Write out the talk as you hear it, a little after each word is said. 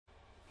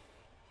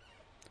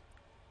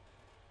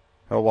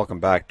Well, welcome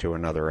back to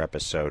another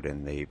episode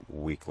in the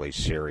weekly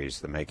series,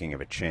 The Making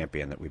of a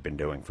Champion, that we've been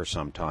doing for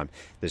some time.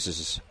 This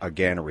is,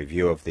 again, a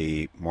review of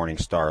the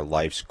Morningstar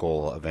Life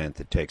School event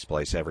that takes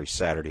place every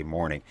Saturday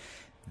morning.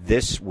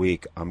 This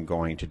week, I'm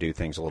going to do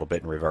things a little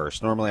bit in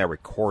reverse. Normally, I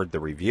record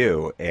the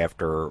review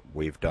after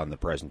we've done the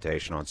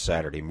presentation on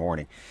Saturday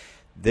morning.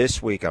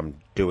 This week, I'm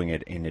doing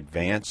it in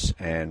advance,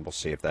 and we'll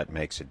see if that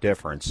makes a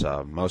difference.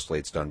 Mostly,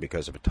 it's done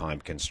because of a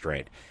time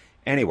constraint.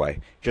 Anyway,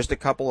 just a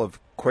couple of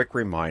quick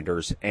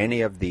reminders.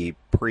 Any of the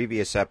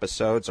previous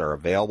episodes are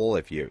available.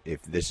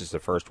 If this is the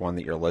first one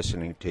that you're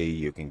listening to,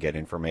 you can get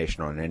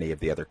information on any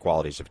of the other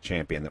qualities of a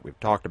champion that we've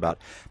talked about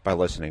by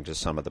listening to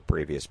some of the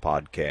previous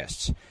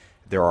podcasts.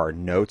 There are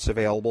notes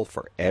available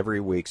for every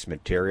week's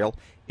material.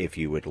 If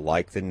you would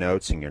like the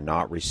notes and you're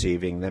not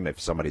receiving them, if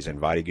somebody's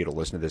invited you to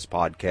listen to this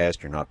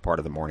podcast, you're not part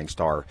of the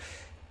Morningstar,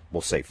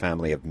 we'll say,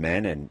 family of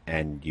men,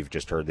 and you've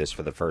just heard this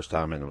for the first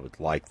time and would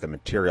like the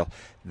material,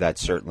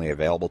 that's certainly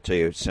available to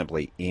you.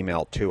 Simply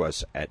email to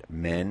us at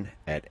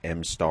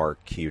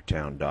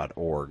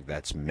men@mstarqtown.org.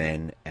 That's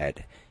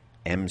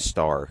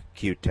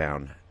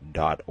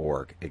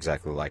men@mstarqtown.org,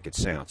 exactly like it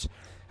sounds.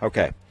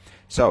 Okay,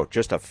 so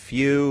just a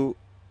few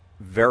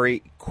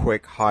very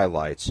quick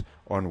highlights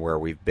on where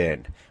we've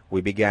been.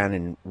 We began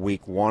in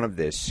week one of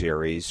this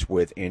series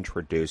with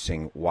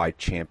introducing why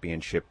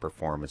championship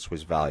performance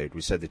was valued. We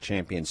said the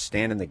champions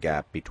stand in the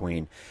gap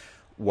between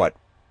what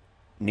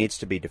needs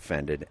to be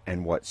defended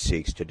and what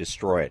seeks to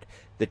destroy it.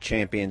 The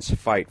champions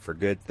fight for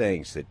good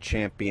things. The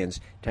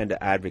champions tend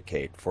to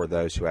advocate for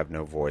those who have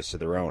no voice of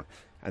their own.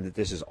 And that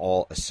this is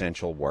all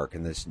essential work,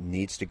 and this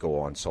needs to go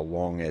on so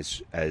long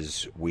as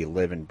we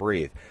live and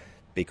breathe.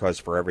 Because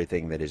for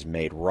everything that is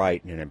made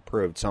right and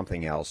improved,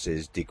 something else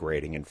is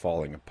degrading and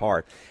falling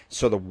apart.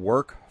 So the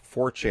work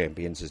for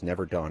champions is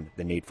never done.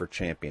 The need for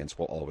champions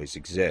will always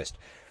exist.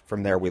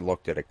 From there, we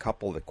looked at a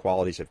couple of the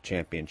qualities of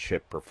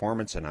championship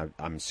performance, and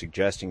I'm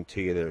suggesting to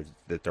you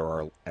that there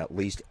are at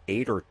least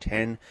 8 or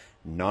 10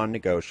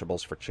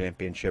 non-negotiables for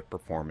championship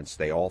performance.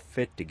 They all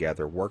fit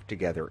together, work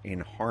together in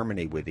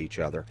harmony with each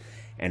other.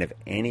 And if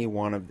any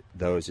one of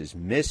those is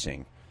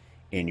missing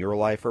in your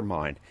life or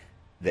mine,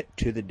 that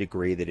to the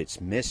degree that it's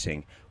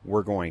missing,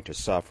 we're going to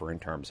suffer in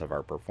terms of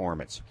our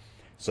performance.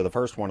 So the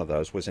first one of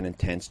those was an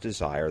intense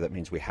desire. That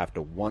means we have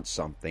to want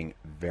something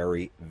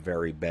very,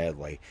 very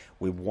badly.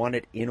 We want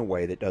it in a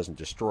way that doesn't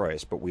destroy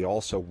us, but we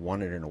also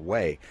want it in a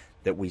way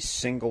that we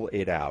single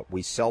it out.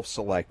 We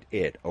self-select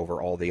it over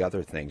all the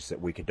other things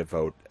that we could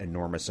devote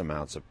enormous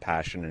amounts of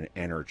passion and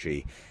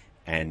energy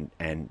and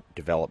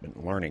development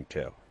and learning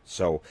to.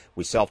 So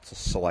we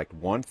self-select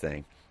one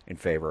thing in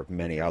favor of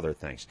many other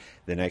things.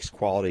 The next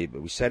quality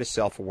we said is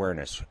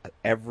self-awareness.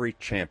 Every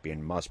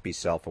champion must be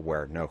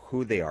self-aware, know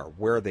who they are,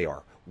 where they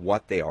are,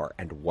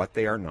 and what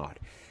they are not.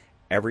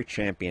 Every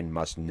champion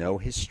must know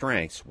his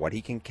strengths, what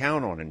he can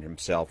count on in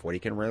himself, what he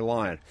can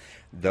rely on,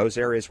 those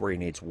areas where he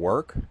needs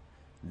work,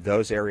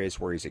 those areas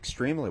where he's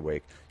extremely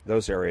weak,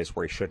 those areas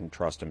where he shouldn't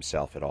trust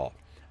himself at all.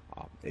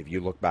 If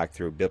you look back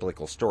through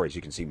biblical stories,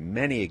 you can see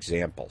many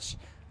examples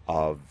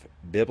of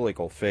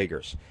biblical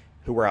figures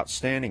who were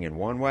outstanding in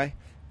one way,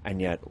 and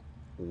yet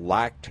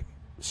lacked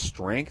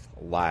strength,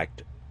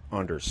 lacked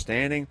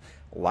understanding,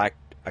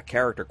 lacked a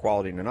character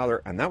quality in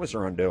another, and that was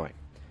their undoing.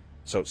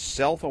 So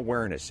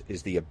self-awareness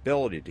is the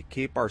ability to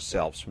keep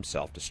ourselves from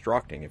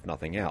self-destructing, if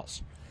nothing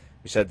else.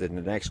 We said that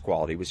the next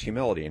quality was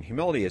humility, and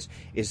humility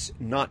is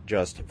not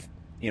just,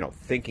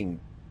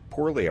 thinking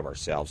poorly of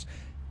ourselves.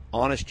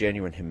 Honest,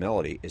 genuine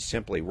humility is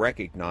simply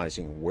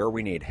recognizing where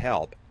we need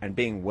help and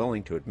being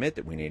willing to admit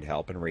that we need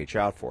help and reach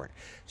out for it.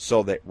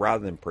 So that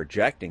rather than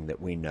projecting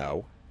that we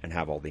know and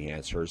have all the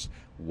answers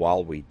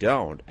while we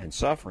don't and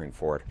suffering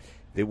for it,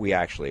 that we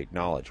actually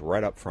acknowledge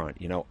right up front,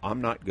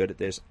 I'm not good at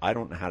this. I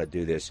don't know how to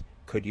do this.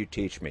 Could you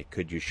teach me?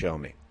 Could you show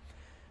me?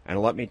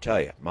 And let me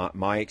tell you,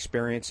 my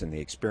experience and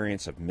the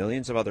experience of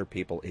millions of other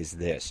people is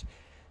this,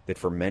 that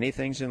for many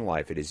things in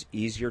life, it is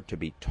easier to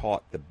be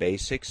taught the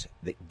basics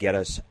that get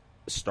us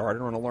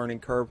started on a learning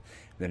curve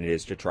than it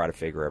is to try to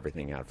figure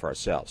everything out for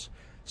ourselves.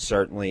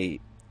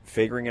 Certainly,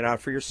 figuring it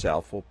out for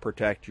yourself will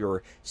protect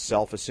your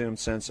self-assumed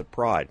sense of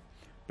pride.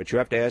 But you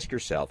have to ask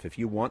yourself, if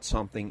you want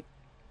something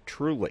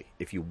truly,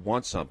 if you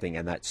want something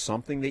and that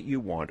something that you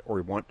want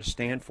or want to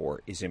stand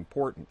for is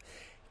important,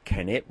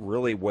 can it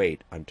really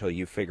wait until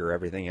you figure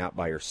everything out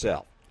by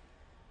yourself?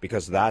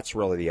 Because that's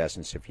really the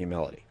essence of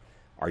humility.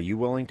 Are you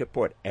willing to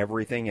put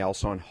everything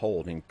else on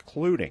hold,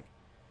 including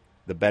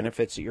the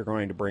benefits that you're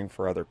going to bring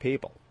for other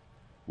people,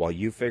 while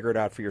you figure it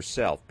out for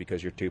yourself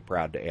because you're too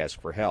proud to ask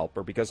for help,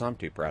 or because I'm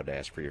too proud to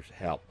ask for your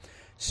help?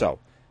 So,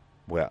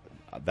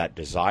 that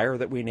desire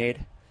that we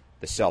need,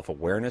 the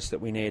self-awareness that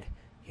we need,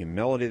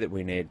 humility that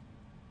we need,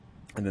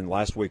 and then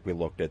last week we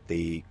looked at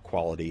the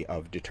quality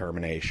of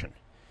determination.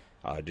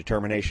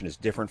 Determination is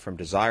different from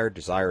desire.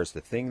 Desire is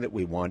the thing that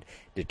we want.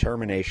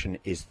 Determination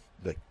is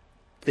the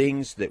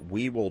things that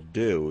we will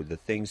do, the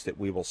things that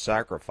we will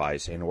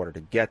sacrifice in order to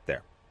get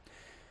there.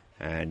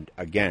 And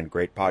again,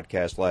 great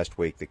podcast last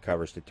week that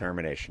covers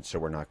determination, so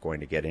we're not going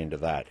to get into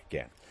that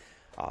again.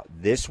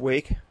 This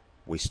week,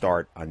 we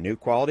start a new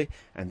quality,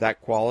 and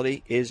that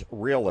quality is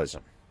realism.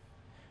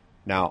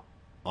 Now,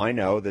 I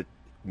know that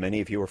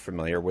many of you are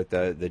familiar with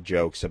the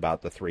jokes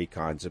about the three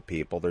kinds of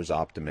people. There's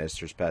optimists,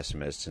 there's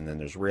pessimists, and then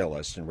there's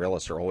realists. And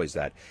realists are always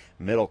that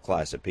middle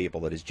class of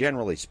people that is,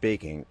 generally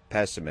speaking,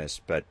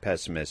 pessimists, but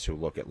pessimists who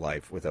look at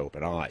life with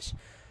open eyes.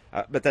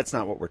 But that's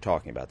not what we're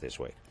talking about this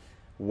week.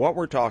 What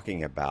we're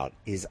talking about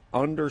is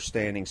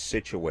understanding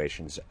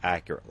situations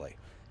accurately.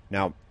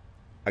 Now,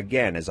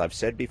 again, as I've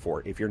said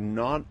before, if you're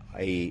not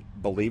a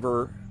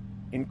believer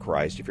in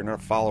Christ, if you're not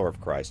a follower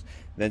of Christ,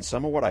 then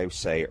some of what I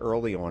say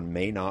early on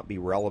may not be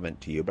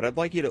relevant to you, but I'd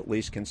like you to at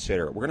least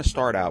consider it. We're going to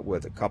start out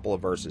with a couple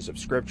of verses of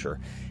Scripture,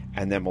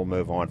 and then we'll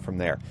move on from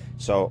there.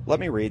 So let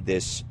me read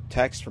this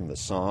text from the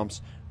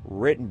Psalms,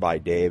 written by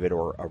David,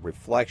 or a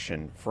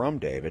reflection from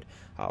David.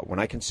 When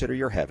I consider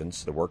your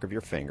heavens, the work of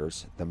your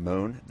fingers, the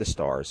moon, the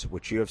stars,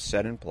 which you have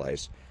set in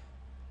place,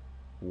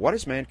 what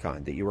is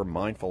mankind that you are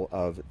mindful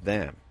of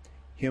them?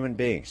 Human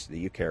beings, that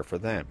you care for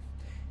them.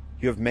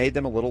 You have made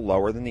them a little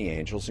lower than the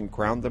angels and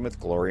crowned them with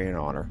glory and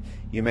honor.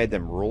 You made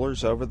them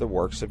rulers over the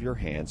works of your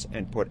hands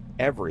and put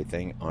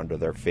everything under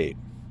their feet.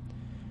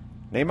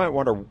 Now you might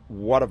wonder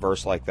what a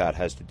verse like that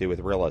has to do with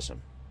realism.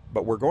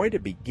 But we're going to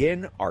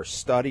begin our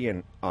study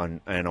and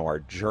our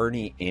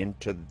journey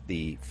into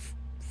the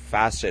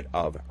facet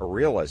of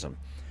realism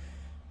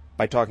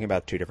by talking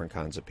about two different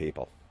kinds of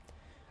people.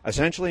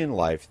 Essentially in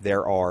life,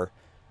 there are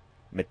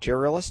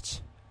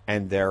materialists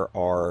and there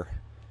are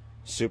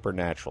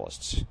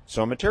supernaturalists.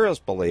 So a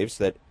materialist believes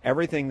that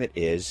everything that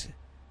is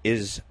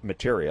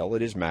material,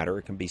 it is matter,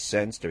 it can be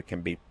sensed, it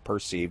can be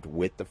perceived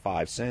with the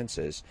five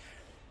senses.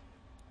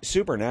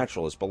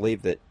 Supernaturalists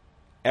believe that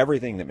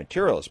everything that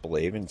materialists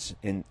believe,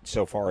 in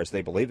so far as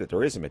they believe that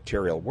there is a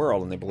material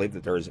world, and they believe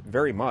that there is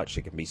very much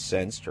that can be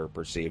sensed or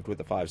perceived with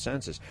the five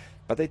senses.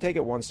 But they take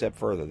it one step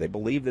further. They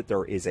believe that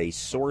there is a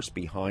source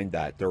behind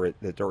that,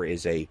 that there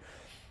is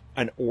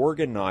an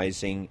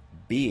organizing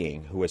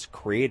being who has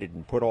created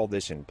and put all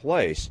this in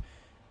place,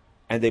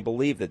 and they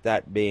believe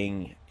that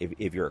being,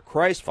 if you're a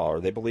Christ follower,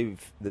 they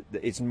believe that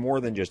it's more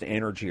than just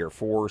energy or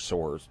force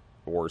or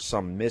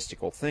some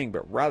mystical thing,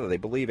 but rather they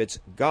believe it's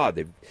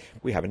God.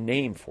 We have a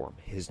name for him.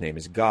 His name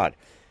is God,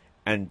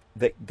 and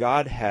that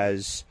God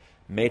has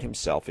made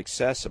himself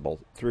accessible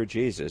through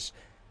Jesus.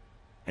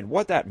 And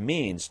what that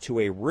means to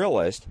a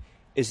realist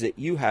is that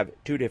you have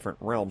two different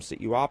realms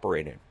that you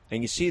operate in,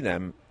 and you see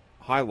them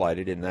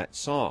highlighted in that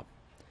psalm.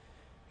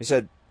 He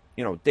said,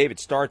 David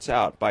starts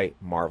out by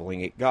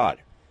marveling at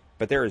God.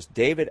 But there is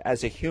David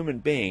as a human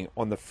being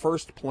on the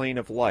first plane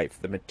of life,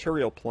 the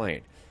material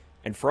plane.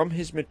 And from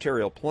his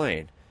material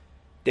plane,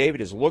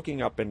 David is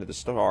looking up into the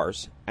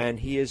stars, and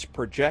he is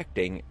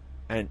projecting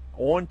and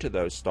onto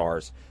those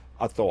stars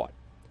a thought.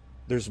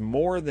 There's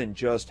more than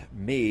just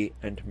me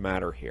and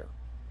matter here.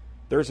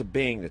 There's a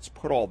being that's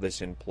put all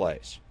this in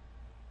place.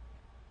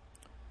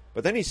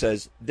 But then he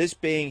says, this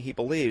being, he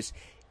believes,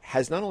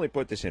 has not only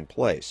put this in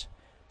place,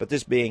 but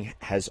this being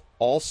has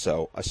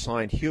also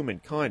assigned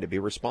humankind to be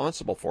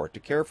responsible for it, to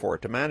care for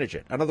it, to manage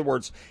it. In other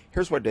words,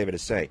 here's what David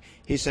is saying.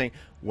 He's saying,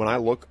 when I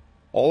look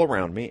all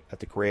around me at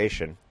the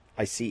creation,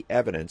 I see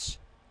evidence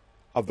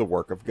of the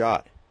work of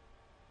God.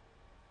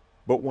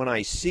 But when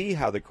I see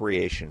how the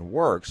creation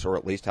works, or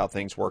at least how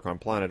things work on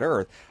planet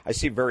Earth, I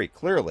see very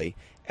clearly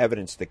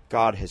evidence that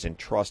God has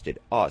entrusted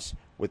us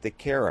with the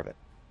care of it.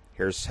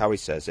 Here's how he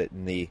says it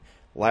in the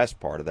last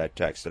part of that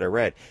text that I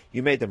read.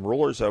 You made them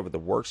rulers over the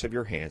works of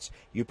your hands.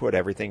 You put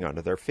everything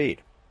under their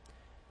feet.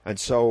 And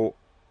so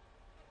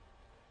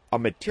a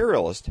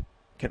materialist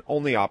can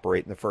only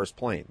operate in the first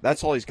plane.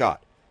 That's all he's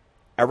got.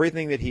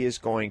 Everything that he is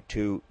going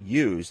to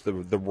use, the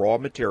raw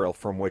material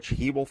from which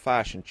he will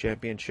fashion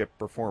championship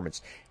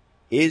performance,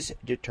 is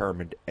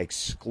determined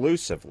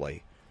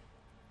exclusively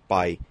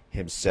by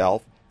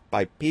himself,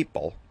 by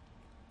people,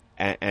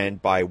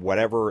 and by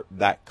whatever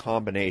that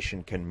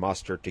combination can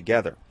muster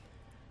together.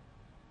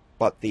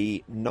 But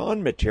the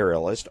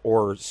non-materialist,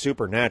 or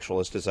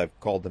supernaturalist as I've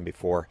called them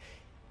before,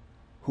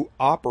 who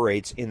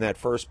operates in that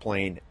first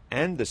plane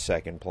and the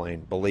second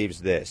plane,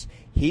 believes this.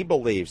 He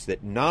believes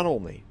that not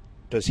only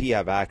does he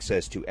have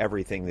access to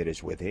everything that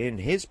is within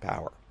his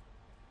power,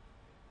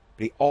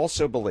 but he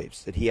also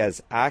believes that he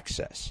has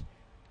access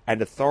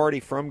and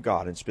authority from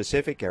God in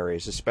specific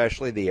areas,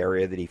 especially the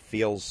area that he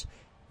feels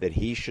that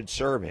he should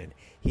serve in.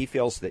 He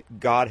feels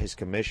that God has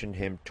commissioned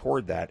him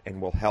toward that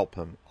and will help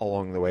him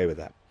along the way with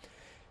that.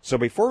 So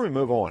before we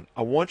move on,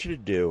 I want you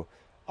to do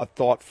a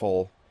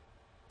thoughtful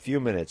few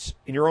minutes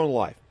in your own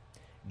life.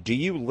 Do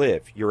you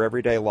live your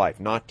everyday life?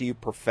 Not do you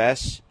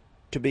profess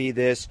to be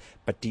this,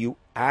 but do you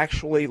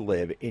actually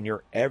live in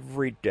your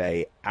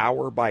everyday,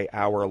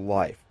 hour-by-hour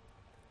life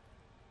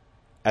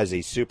as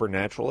a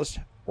supernaturalist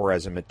or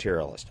as a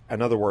materialist?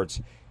 In other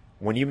words,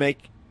 when you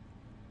make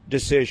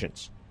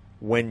decisions,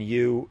 when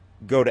you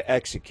go to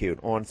execute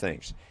on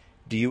things,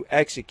 do you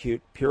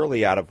execute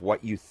purely out of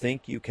what you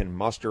think you can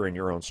muster in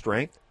your own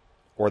strength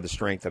or the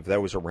strength of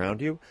those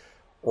around you?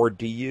 Or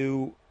do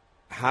you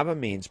have a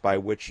means by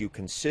which you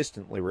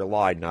consistently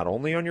rely not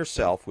only on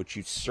yourself, which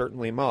you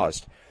certainly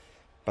must,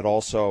 but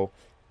also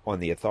on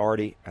the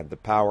authority and the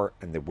power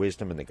and the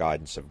wisdom and the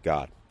guidance of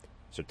God.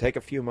 So take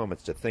a few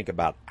moments to think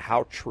about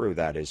how true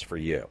that is for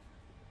you.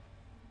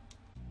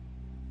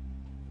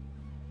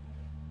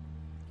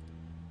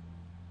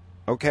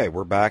 Okay,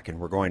 we're back, and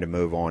we're going to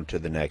move on to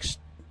the next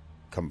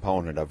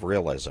component of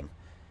realism.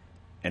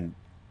 And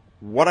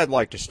what I'd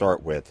like to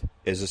start with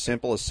is a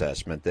simple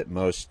assessment that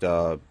most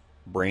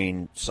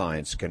brain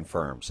science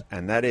confirms,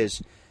 and that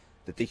is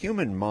that the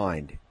human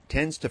mind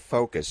tends to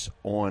focus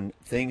on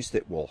things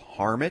that will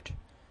harm it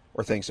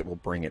or things that will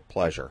bring it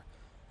pleasure.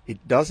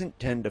 It doesn't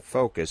tend to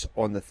focus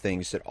on the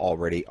things that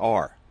already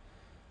are.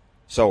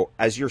 So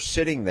as you're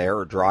sitting there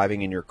or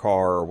driving in your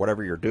car or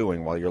whatever you're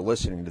doing while you're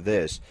listening to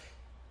this,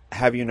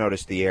 have you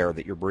noticed the air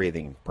that you're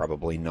breathing?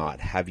 Probably not.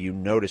 Have you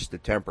noticed the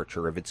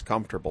temperature, if it's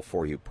comfortable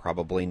for you?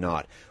 Probably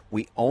not.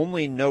 We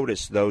only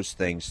notice those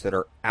things that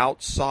are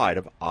outside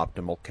of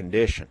optimal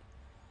condition.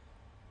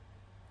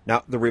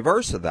 Now, the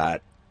reverse of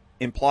that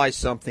implies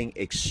something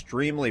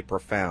extremely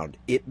profound.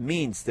 It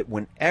means that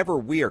whenever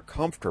we are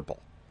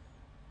comfortable,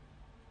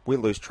 we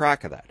lose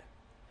track of that.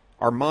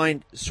 Our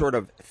mind sort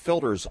of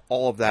filters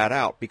all of that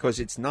out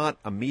because it's not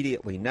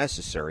immediately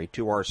necessary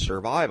to our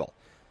survival.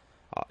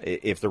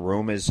 If the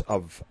room is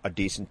of a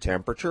decent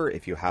temperature,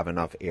 if you have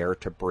enough air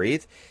to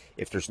breathe,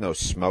 if there's no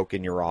smoke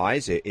in your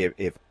eyes,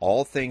 if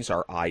all things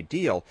are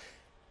ideal,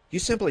 you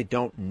simply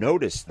don't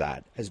notice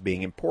that as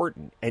being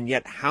important. And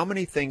yet, how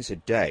many things a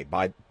day,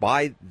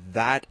 by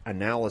that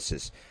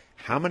analysis,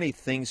 how many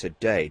things a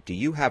day do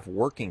you have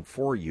working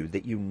for you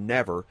that you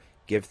never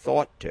give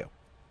thought to?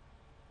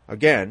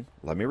 Again,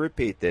 let me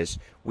repeat this.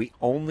 We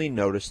only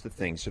notice the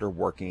things that are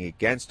working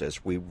against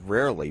us. We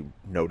rarely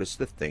notice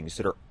the things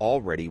that are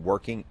already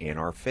working in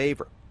our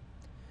favor.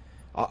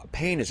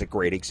 Pain is a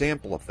great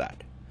example of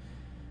that.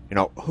 You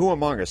know, who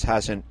among us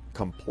hasn't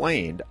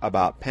complained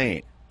about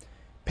pain?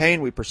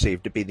 Pain we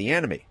perceive to be the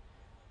enemy.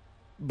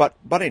 But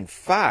in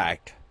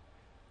fact,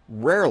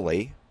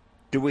 rarely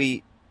do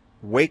we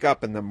wake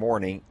up in the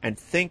morning and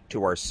think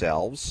to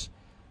ourselves,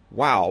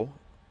 wow,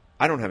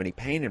 I don't have any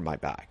pain in my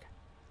back.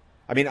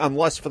 I mean,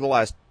 unless for the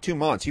last 2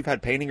 months you've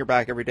had pain in your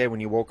back every day when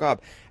you woke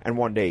up, and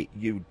one day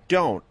you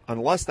don't,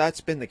 unless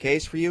that's been the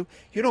case for you,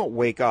 you don't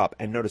wake up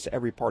and notice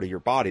every part of your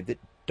body that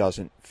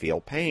doesn't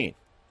feel pain.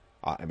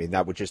 I mean,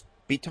 that would just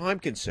be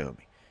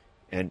time-consuming.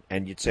 And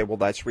you'd say, well,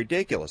 that's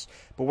ridiculous.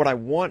 But what I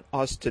want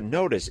us to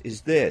notice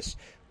is this.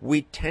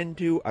 We tend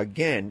to,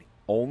 again,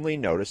 only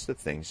notice the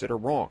things that are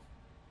wrong.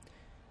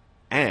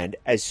 And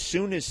as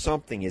soon as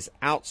something is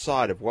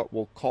outside of what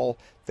we'll call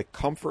the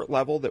comfort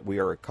level that we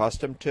are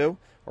accustomed to,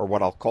 or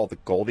what I'll call the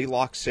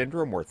Goldilocks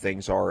syndrome, where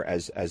things are,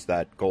 as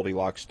that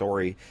Goldilocks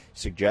story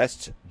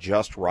suggests,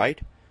 just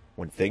right.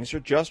 When things are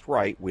just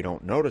right, we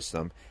don't notice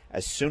them.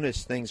 As soon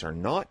as things are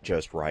not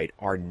just right,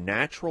 our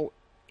natural,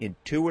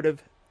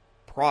 intuitive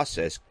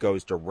process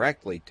goes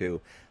directly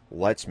to,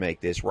 let's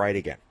make this right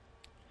again.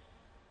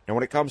 And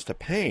when it comes to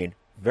pain,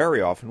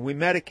 very often we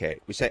medicate.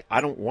 We say, I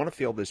don't want to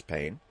feel this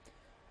pain,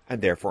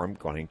 and therefore I'm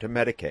going to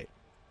medicate.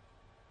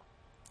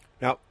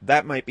 Now,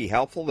 that might be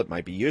helpful, that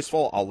might be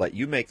useful. I'll let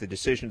you make the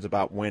decisions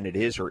about when it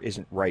is or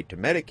isn't right to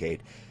medicate.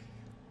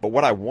 But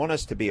what I want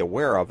us to be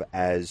aware of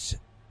as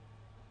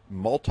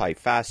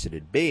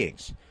multifaceted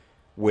beings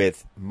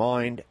with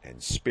mind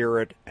and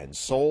spirit and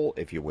soul,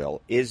 if you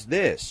will, is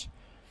this,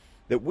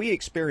 that we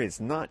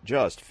experience not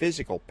just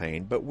physical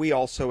pain, but we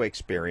also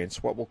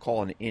experience what we'll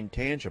call an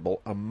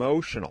intangible,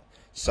 emotional,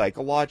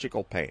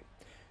 psychological pain.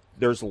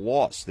 There's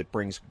loss that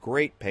brings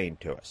great pain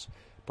to us.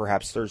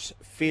 Perhaps there's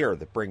fear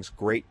that brings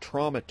great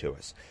trauma to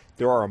us.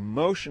 There are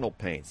emotional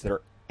pains that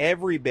are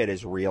every bit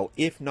as real,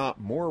 if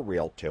not more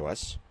real to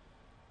us,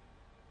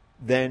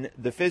 than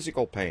the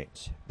physical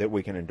pains that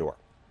we can endure.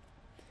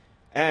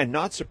 And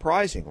not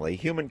surprisingly,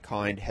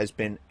 humankind has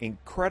been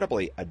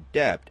incredibly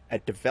adept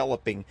at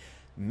developing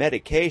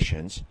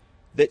medications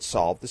that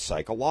solve the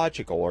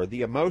psychological or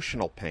the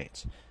emotional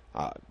pains.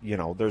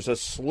 There's a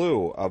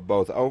slew of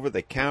both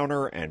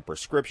over-the-counter and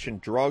prescription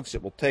drugs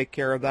that will take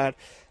care of that.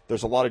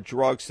 There's a lot of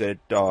drugs that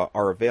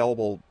are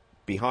available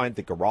behind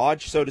the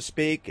garage, so to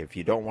speak, if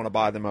you don't want to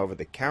buy them over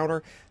the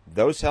counter.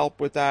 Those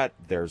help with that.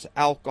 There's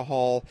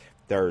alcohol.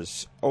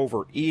 There's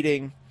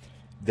overeating.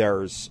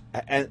 Those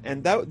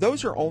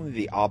are only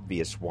the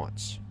obvious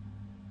ones.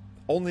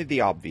 Only the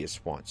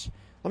obvious ones.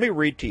 Let me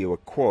read to you a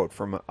quote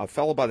from a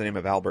fellow by the name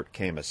of Albert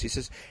Camus. He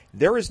says,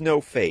 "There is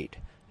no fate,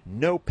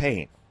 no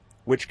pain,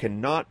 which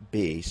cannot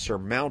be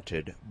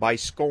surmounted by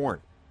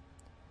scorn."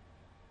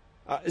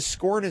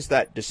 Scorn is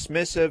that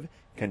dismissive,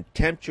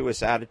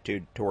 contemptuous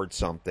attitude towards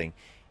something,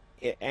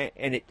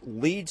 and it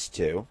leads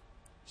to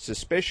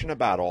suspicion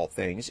about all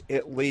things.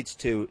 It leads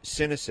to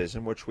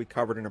cynicism, which we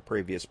covered in a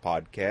previous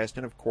podcast,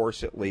 and of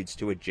course it leads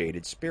to a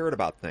jaded spirit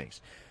about things.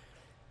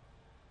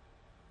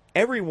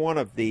 Every one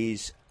of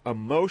these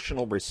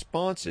emotional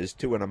responses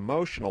to an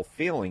emotional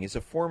feeling is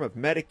a form of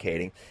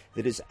medicating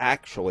that is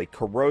actually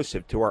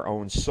corrosive to our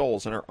own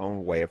souls and our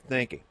own way of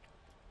thinking.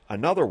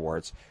 In other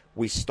words,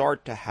 we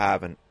start to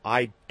have an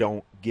I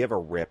don't give a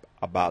rip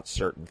about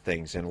certain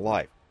things in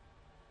life.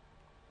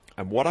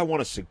 And what I want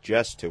to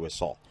suggest to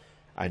us all,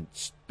 and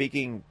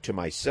speaking to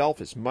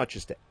myself as much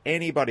as to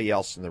anybody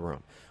else in the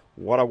room,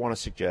 what I want to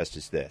suggest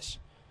is this: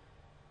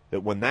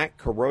 that when that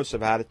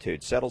corrosive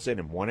attitude settles in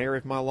one area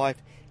of my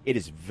life, it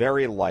is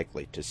very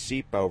likely to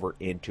seep over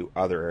into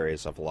other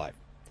areas of life.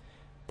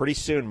 Pretty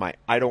soon, my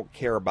I don't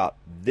care about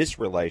this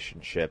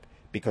relationship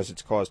because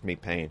it's caused me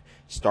pain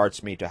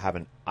starts me to have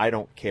an I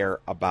don't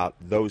care about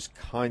those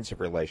kinds of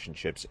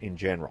relationships in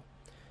general.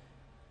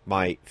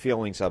 My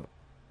feelings of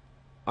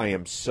I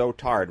am so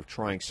tired of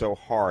trying so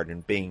hard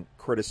and being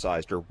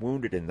criticized or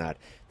wounded in that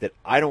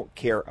I don't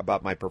care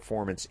about my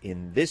performance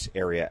in this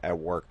area at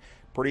work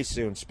pretty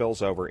soon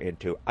spills over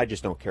into I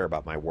just don't care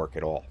about my work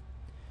at all.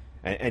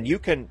 And you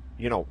can,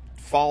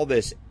 follow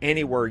this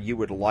anywhere you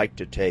would like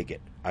to take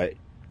it,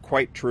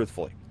 quite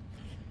truthfully.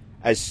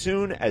 As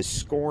soon as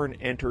scorn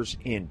enters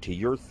into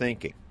your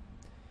thinking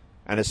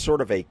and a sort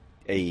of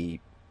a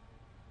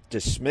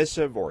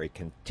dismissive or a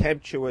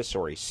contemptuous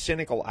or a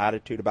cynical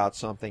attitude about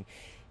something,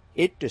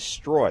 it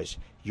destroys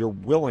your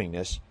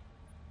willingness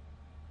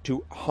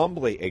to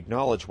humbly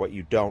acknowledge what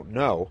you don't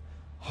know,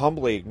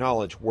 humbly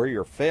acknowledge where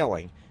you're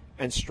failing,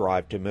 and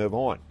strive to move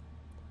on.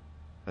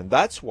 And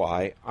that's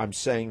why I'm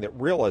saying that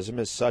realism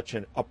is such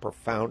a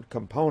profound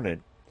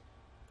component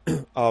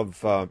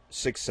of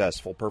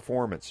successful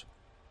performance.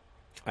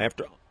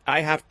 I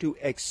have to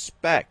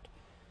expect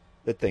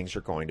that things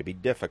are going to be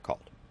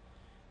difficult.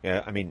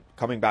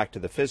 Coming back to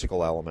the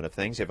physical element of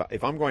things,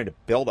 if I'm going to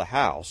build a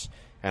house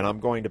and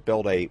I'm going to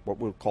build what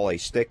we'll call a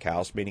stick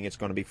house, meaning it's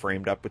going to be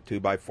framed up with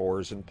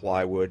 2x4s and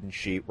plywood and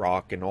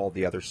sheetrock and all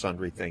the other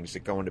sundry things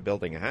that go into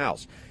building a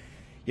house,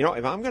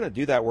 if I'm going to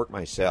do that work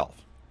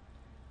myself,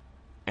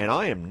 and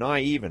I am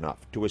naive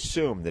enough to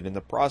assume that in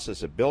the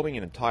process of building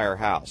an entire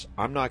house,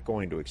 I'm not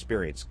going to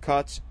experience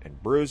cuts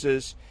and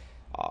bruises,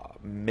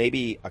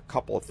 maybe a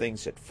couple of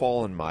things that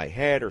fall in my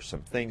head or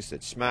some things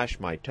that smash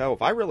my toe.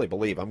 If I really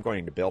believe I'm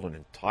going to build an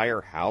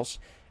entire house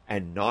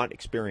and not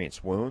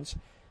experience wounds,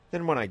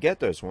 then when I get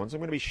those wounds,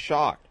 I'm going to be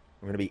shocked.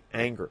 I'm going to be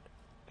angered,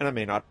 and I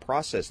may not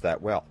process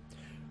that well.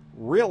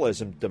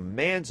 Realism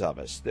demands of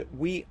us that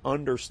we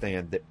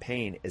understand that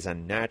pain is a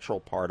natural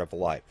part of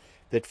life,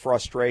 that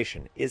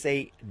frustration is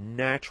a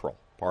natural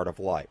part of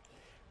life,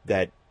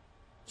 that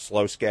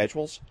slow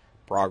schedules,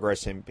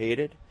 progress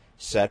impeded,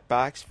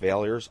 setbacks,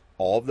 failures,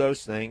 all of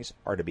those things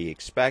are to be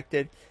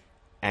expected.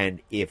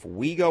 And if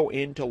we go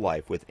into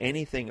life with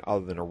anything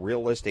other than a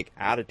realistic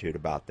attitude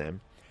about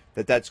them,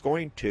 that's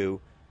going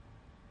to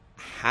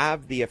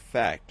have the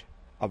effect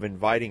of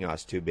inviting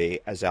us to be,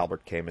 as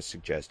Albert Camus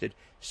suggested,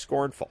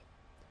 scornful.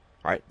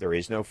 All right, there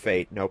is no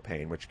fate, no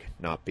pain, which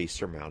cannot be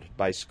surmounted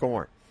by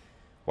scorn.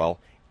 Well,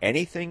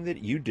 anything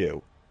that you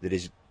do that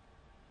is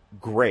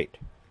great,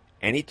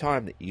 any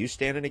time that you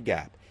stand in a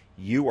gap,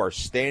 you are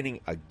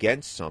standing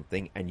against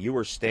something, and you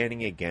are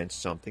standing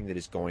against something that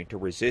is going to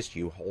resist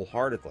you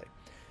wholeheartedly.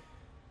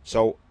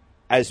 So,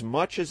 as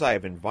much as I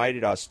have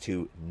invited us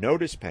to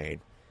notice pain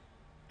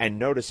and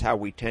notice how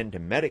we tend to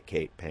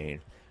medicate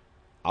pain,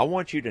 I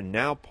want you to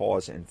now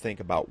pause and think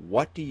about,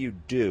 what do you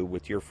do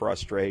with your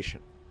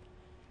frustration?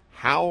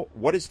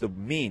 What is the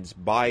means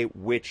by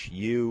which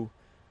you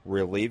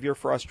relieve your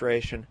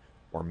frustration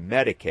or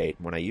medicate?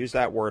 When I use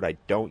that word, I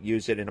don't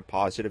use it in a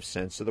positive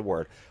sense of the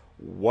word.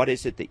 What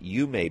is it that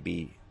you may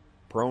be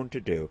prone to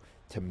do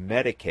to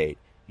medicate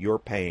your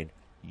pain,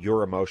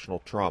 your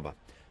emotional trauma?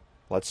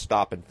 Let's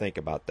stop and think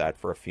about that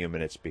for a few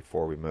minutes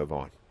before we move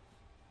on.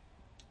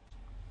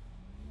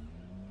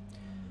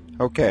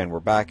 Okay, and we're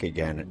back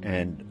again,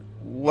 and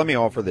let me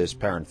offer this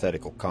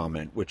parenthetical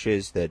comment, which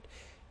is that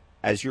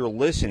as you're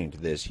listening to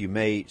this, you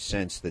may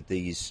sense that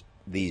these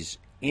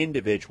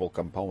individual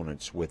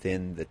components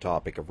within the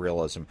topic of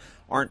realism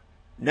aren't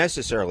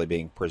necessarily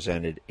being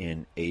presented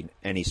in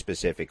any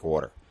specific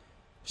order.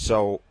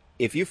 So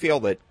if you feel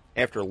that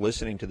after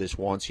listening to this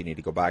once, you need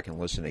to go back and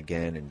listen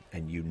again,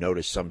 and you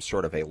notice some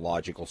sort of a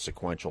logical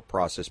sequential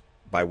process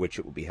by which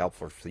it would be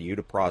helpful for you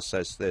to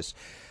process this,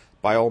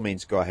 by all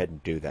means go ahead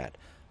and do that.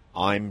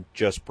 I'm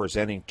just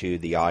presenting to you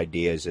the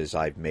ideas as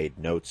I've made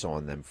notes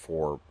on them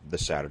for the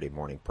Saturday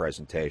morning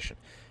presentation.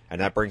 And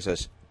that brings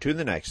us to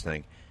the next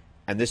thing,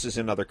 and this is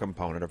another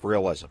component of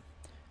realism.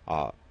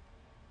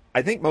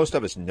 I think most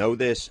of us know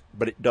this,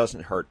 but it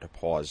doesn't hurt to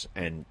pause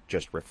and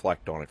just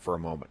reflect on it for a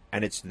moment.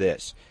 And it's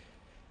this: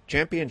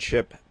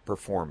 championship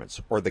performance,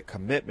 or the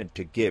commitment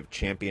to give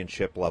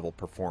championship level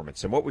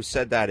performance. And what we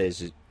said that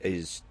is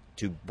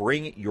to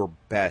bring your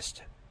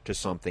best to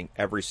something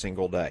every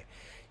single day.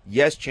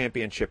 Yes,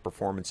 championship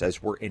performance,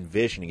 as we're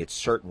envisioning it,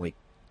 certainly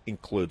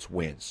includes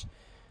wins.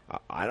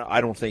 I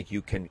don't think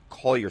you can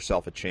call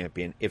yourself a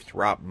champion if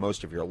throughout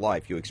most of your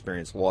life you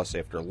experience loss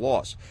after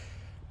loss.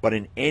 But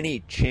in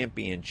any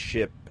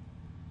championship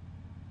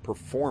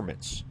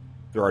performance,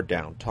 there are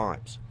down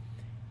times.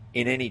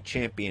 In any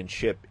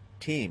championship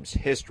team's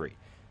history,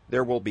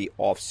 there will be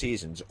off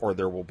seasons, or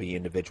there will be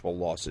individual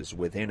losses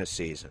within a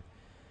season.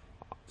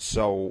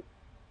 So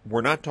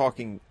we're not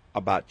talking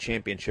about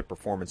championship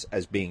performance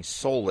as being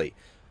solely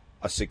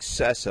a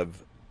success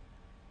of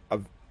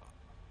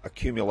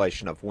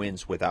accumulation of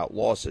wins without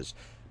losses,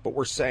 but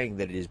we're saying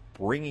that it is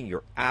bringing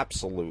your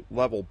absolute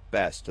level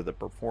best to the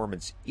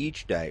performance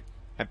each day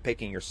and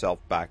picking yourself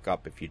back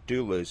up if you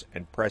do lose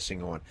and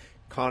pressing on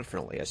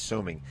confidently,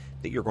 assuming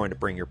that you're going to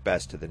bring your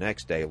best to the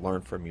next day,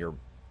 learn from your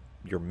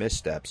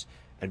missteps,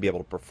 and be able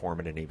to perform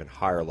at an even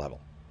higher level.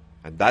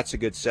 And that's a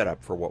good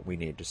setup for what we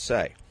need to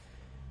say.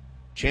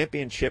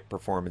 Championship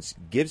performance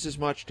gives as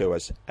much to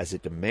us as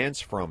it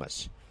demands from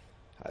us.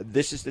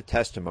 This is the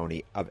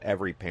testimony of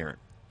every parent.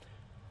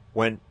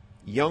 When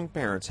young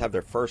parents have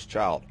their first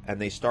child and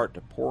they start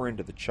to pour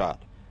into the child,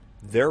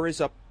 there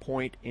is a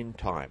point in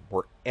time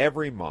where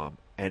every mom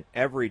and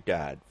every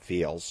dad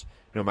feels,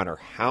 no matter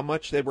how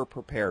much they were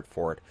prepared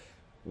for it,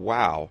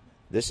 wow,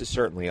 this is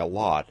certainly a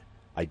lot.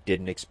 I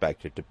didn't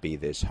expect it to be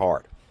this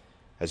hard.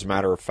 As a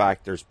matter of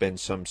fact, there's been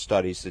some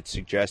studies that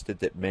suggested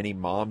that many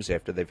moms,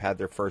 after they've had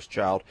their first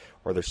child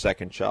or their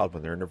second child,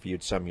 when they're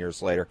interviewed some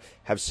years later,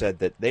 have said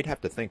that they'd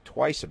have to think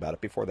twice about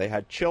it before they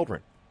had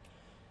children.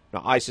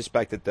 Now, I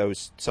suspect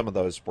that some of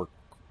those were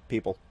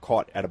people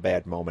caught at a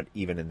bad moment,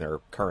 even in their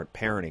current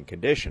parenting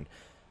condition.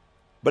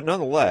 But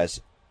nonetheless,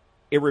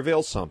 it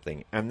reveals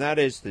something, and that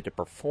is that to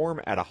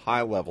perform at a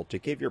high level, to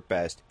give your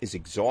best, is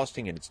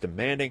exhausting and it's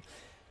demanding,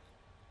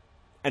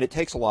 and it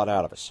takes a lot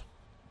out of us.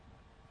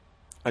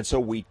 And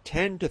so we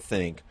tend to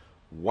think,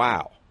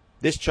 wow,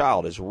 this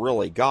child has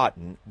really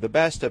gotten the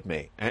best of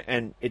me.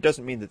 And it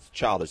doesn't mean that the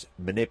child is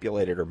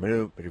manipulated or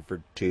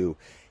maneuvered to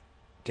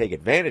take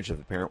advantage of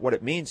the parent. What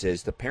it means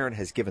is the parent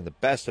has given the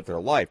best of their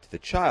life to the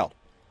child.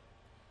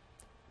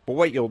 But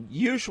what you'll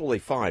usually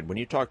find when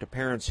you talk to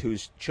parents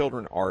whose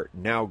children are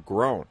now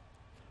grown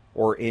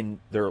or in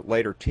their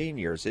later teen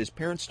years is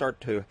parents start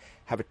to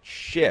have a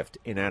shift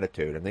in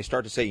attitude, and they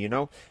start to say, you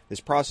know, this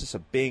process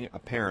of being a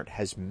parent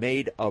has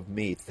made of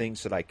me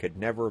things that I could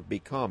never have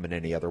become in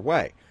any other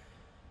way.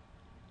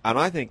 And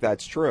I think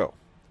that's true.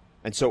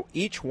 And so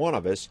each one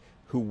of us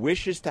who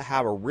wishes to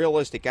have a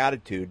realistic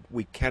attitude,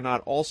 we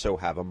cannot also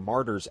have a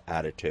martyr's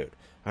attitude.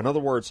 In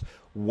other words,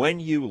 when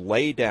you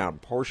lay down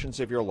portions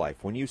of your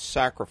life, when you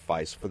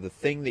sacrifice for the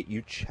thing that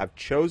you have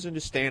chosen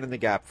to stand in the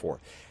gap for,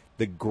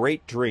 the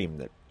great dream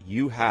that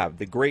you have,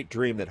 the great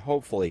dream that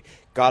hopefully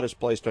God has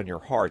placed on your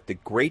heart, the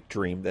great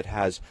dream that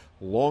has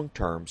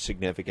long-term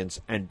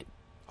significance and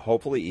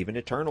hopefully even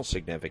eternal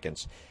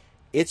significance,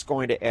 it's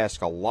going to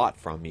ask a lot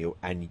from you,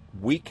 and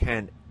we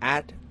can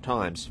at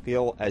times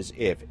feel as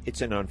if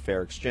it's an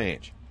unfair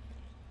exchange.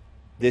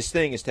 This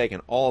thing has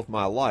taken all of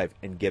my life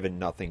and given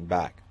nothing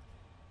back.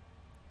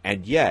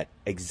 And yet,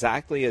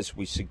 exactly as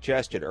we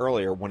suggested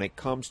earlier, when it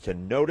comes to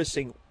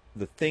noticing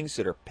the things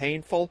that are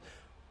painful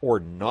or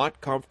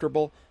not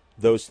comfortable,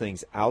 those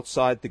things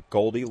outside the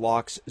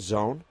Goldilocks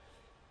zone,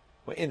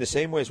 in the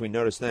same way as we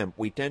notice them,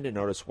 we tend to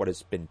notice what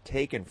has been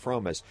taken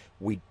from us.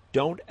 We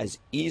don't as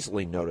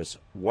easily notice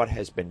what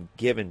has been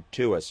given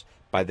to us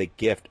by the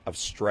gift of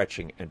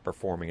stretching and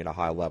performing at a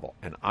high level.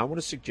 And I want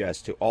to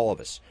suggest to all of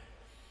us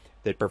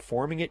that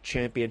performing at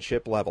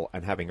championship level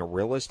and having a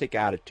realistic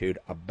attitude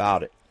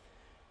about it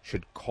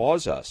should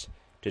cause us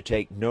to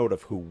take note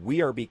of who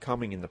we are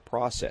becoming in the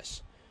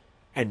process,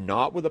 and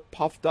not with a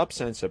puffed up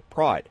sense of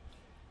pride,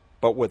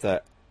 but with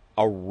a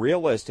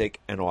realistic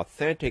and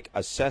authentic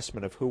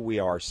assessment of who we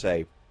are.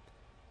 Say,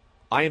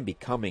 I am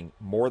becoming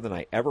more than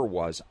I ever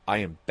was. I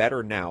am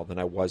better now than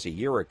I was a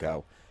year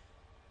ago.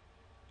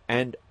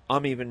 And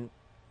I'm even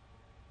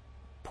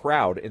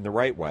proud in the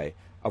right way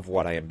of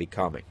what I am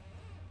becoming.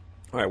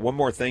 All right, one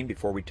more thing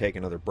before we take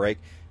another break.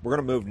 We're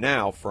going to move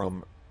now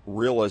from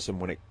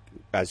realism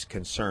as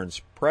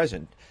concerns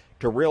present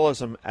to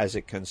realism as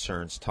it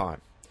concerns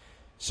time.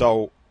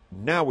 So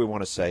now we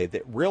want to say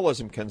that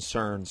realism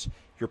concerns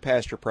your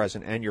past, your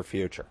present, and your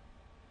future.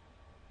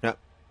 Now,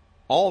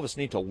 all of us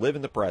need to live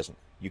in the present.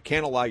 You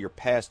can't allow your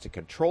past to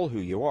control who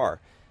you are,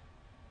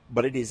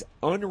 but it is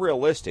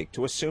unrealistic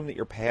to assume that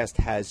your past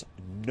has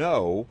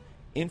no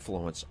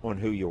influence on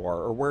who you are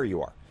or where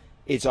you are.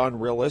 It's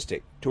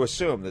unrealistic to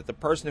assume that the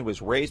person who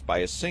was raised by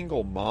a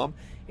single mom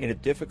in a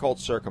difficult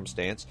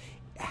circumstance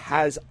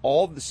has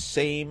all the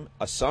same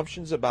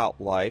assumptions about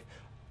life,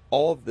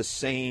 all of the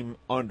same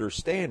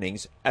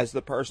understandings as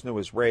the person who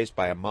was raised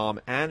by a mom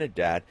and a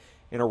dad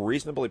in a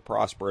reasonably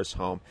prosperous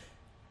home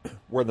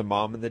where the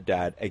mom and the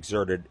dad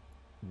exerted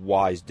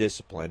wise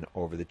discipline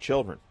over the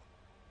children.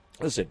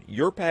 Listen,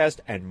 your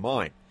past and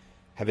mine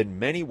have in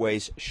many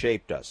ways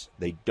shaped us.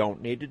 They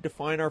don't need to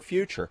define our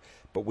future,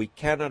 but we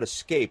cannot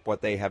escape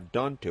what they have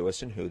done to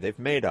us and who they've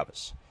made of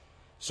us.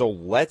 So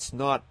let's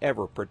not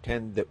ever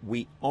pretend that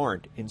we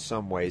aren't in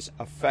some ways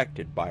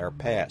affected by our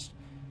past,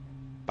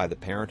 by the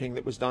parenting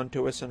that was done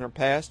to us in our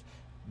past,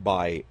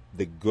 by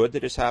the good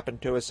that has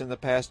happened to us in the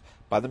past,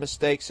 by the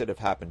mistakes that have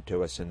happened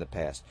to us in the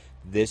past.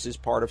 This is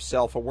part of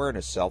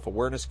self-awareness.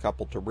 Self-awareness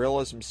coupled to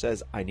realism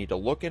says, I need to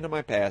look into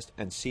my past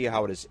and see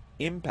how it is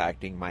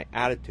impacting my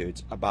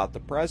attitudes about the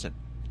present.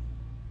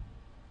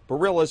 But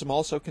realism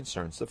also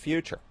concerns the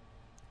future.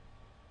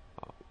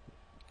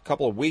 a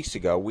couple of weeks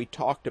ago, we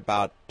talked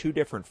about two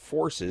different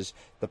forces,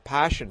 the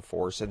passion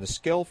force and the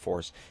skill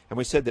force. And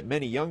we said that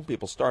many young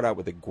people start out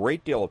with a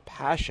great deal of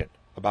passion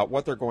about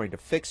what they're going to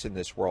fix in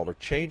this world or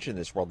change in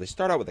this world. They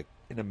start out with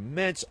an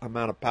immense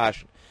amount of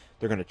passion.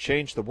 They're going to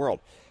change the world.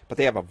 But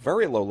they have a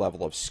very low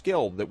level of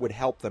skill that would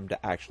help them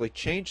to actually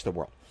change the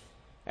world.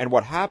 And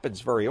what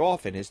happens very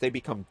often is they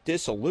become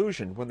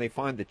disillusioned when they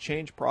find the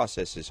change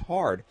process is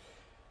hard,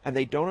 and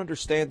they don't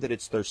understand that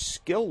it's their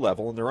skill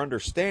level and their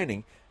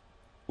understanding,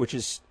 which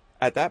is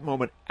at that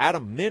moment at a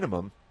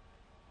minimum,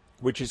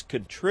 which is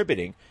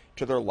contributing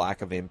to their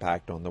lack of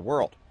impact on the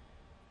world.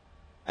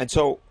 And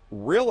so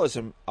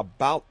realism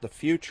about the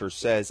future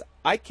says,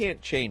 I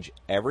can't change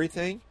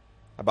everything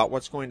about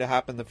what's going to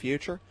happen in the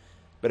future,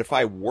 but if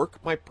I work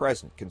my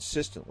present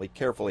consistently,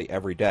 carefully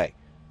every day,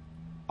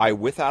 I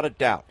without a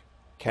doubt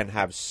can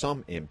have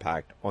some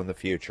impact on the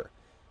future.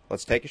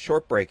 Let's take a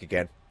short break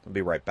again. I'll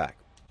be right back.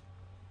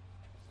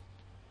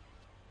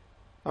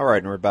 All right,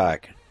 and we're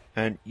back.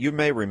 And you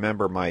may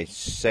remember my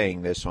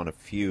saying this on a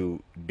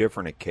few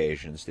different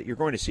occasions, that you're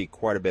going to see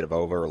quite a bit of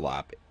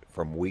overlap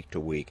from week to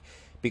week,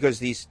 because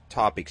these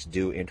topics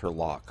do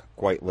interlock,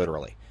 quite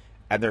literally.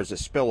 And there's a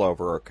spillover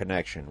or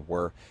connection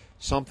where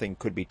something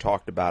could be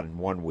talked about in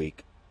one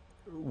week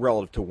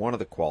relative to one of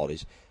the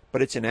qualities,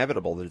 but it's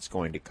inevitable that it's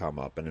going to come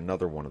up in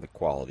another one of the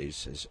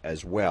qualities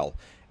as well.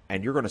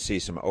 And you're going to see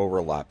some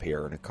overlap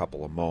here in a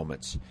couple of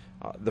moments.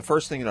 The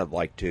first thing that I'd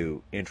like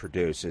to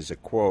introduce is a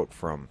quote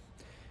from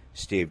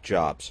Steve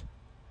Jobs.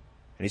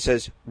 And he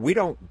says, "We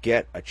don't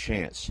get a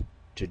chance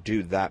to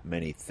do that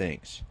many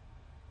things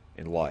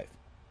in life.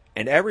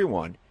 And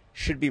everyone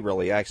should be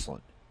really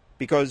excellent,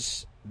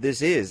 because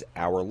this is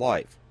our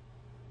life.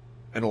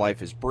 And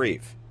life is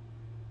brief.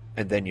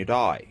 And then you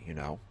die, you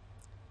know.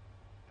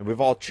 And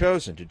we've all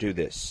chosen to do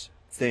this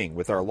thing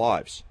with our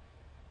lives.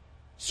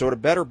 So it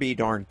had better be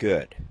darn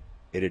good.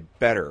 It had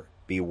better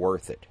be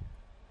worth it."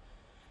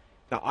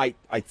 Now,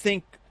 I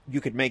think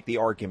you could make the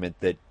argument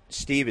that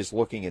Steve is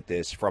looking at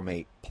this from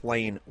a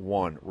plane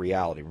one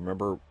reality.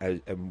 Remember, as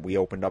we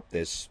opened up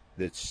this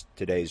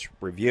today's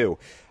review,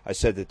 I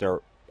said that there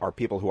are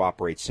people who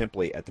operate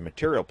simply at the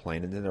material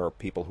plane, and then there are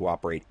people who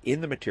operate in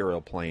the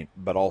material plane,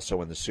 but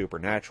also in the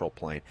supernatural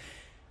plane.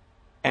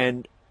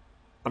 And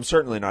I'm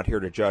certainly not here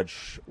to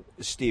judge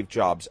Steve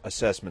Jobs'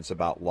 assessments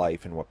about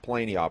life and what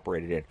plane he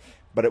operated in,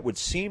 but it would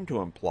seem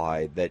to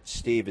imply that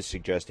Steve is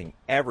suggesting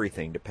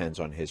everything depends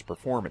on his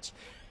performance.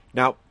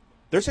 Now,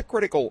 there's a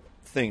critical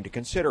thing to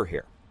consider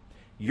here.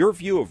 Your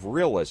view of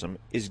realism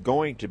is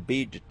going to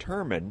be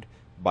determined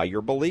by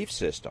your belief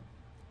system.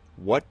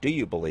 What do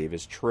you believe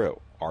is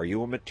true? Are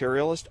you a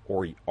materialist,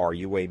 or are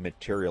you a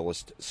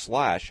materialist /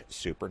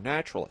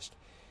 supernaturalist?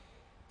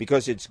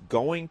 Because it's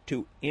going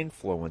to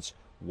influence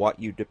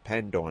what you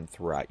depend on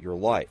throughout your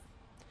life.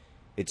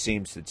 It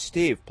seems that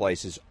Steve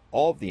places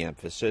all of the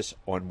emphasis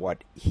on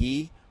what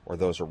he or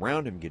those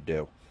around him could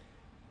do.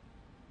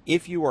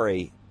 If you are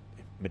a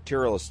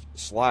materialist /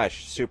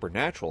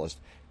 supernaturalist,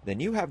 then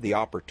you have the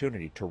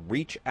opportunity to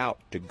reach out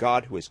to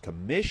God, who has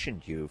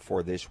commissioned you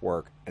for this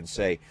work, and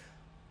say,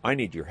 I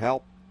need your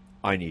help,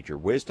 I need your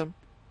wisdom,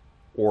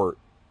 or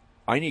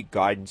I need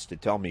guidance to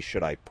tell me,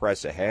 should I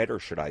press ahead or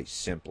should I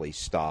simply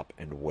stop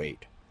and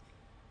wait?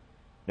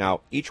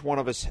 Now, each one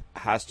of us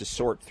has to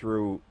sort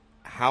through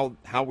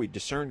how we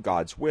discern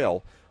God's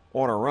will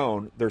on our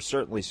own. There's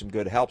certainly some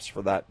good helps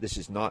for that. This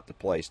is not the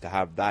place to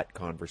have that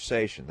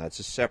conversation. That's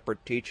a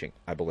separate teaching,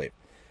 I believe.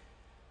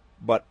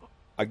 But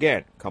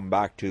again, come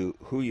back to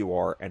who you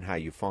are and how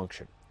you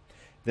function.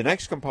 The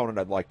next component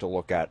I'd like to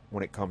look at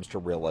when it comes to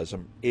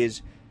realism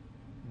is,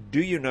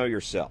 do you know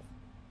yourself?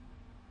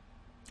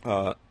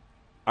 I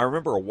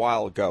remember a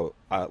while ago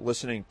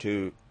listening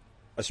to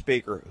a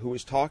speaker who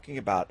was talking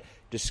about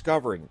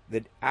discovering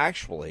that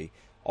actually,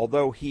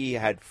 although he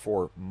had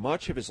for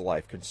much of his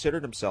life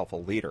considered himself a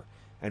leader,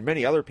 and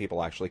many other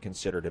people actually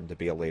considered him to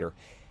be a leader,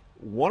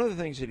 one of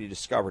the things that he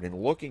discovered in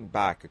looking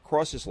back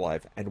across his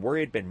life and where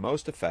he had been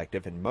most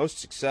effective and most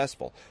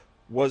successful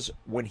was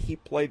when he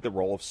played the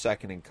role of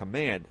second in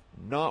command,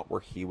 not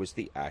where he was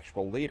the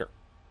actual leader.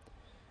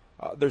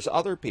 There's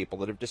other people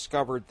that have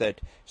discovered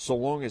that so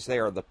long as they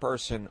are the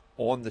person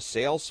on the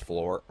sales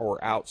floor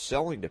or out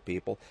selling to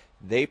people,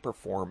 they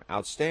perform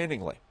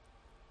outstandingly.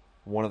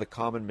 One of the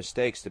common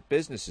mistakes that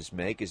businesses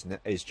make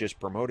is just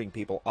promoting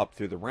people up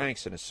through the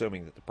ranks and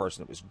assuming that the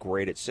person that was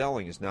great at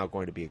selling is now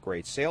going to be a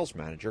great sales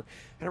manager,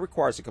 and it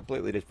requires a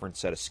completely different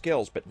set of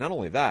skills. But not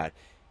only that,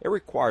 it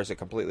requires a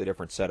completely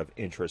different set of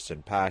interests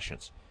and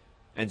passions.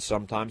 And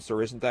sometimes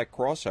there isn't that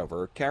crossover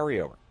or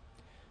carryover.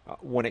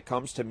 When it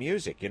comes to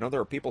music, there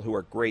are people who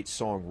are great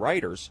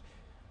songwriters,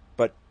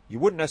 but you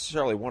wouldn't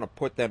necessarily want to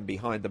put them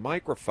behind the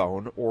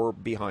microphone or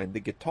behind the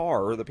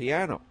guitar or the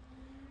piano.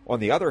 On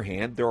the other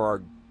hand, there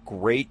are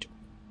great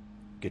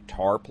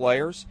guitar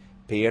players,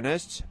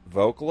 pianists,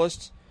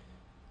 vocalists,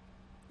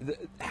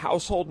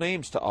 household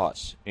names to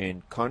us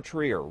in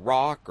country or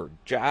rock or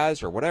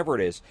jazz or whatever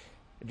it is.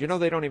 They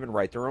don't even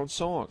write their own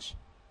songs.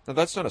 Now,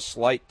 that's not a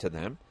slight to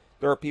them.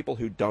 There are people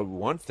who do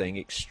one thing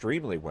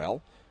extremely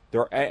well,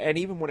 And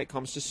even when it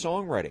comes to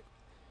songwriting,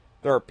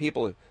 there are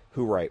people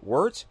who write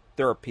words.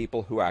 There are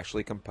people who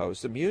actually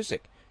compose the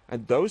music.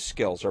 And those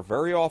skills are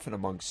very often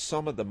among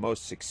some of the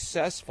most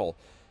successful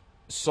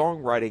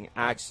songwriting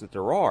acts that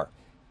there are.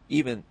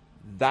 Even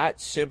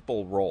that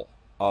simple role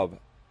of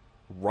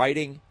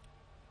writing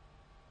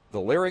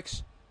the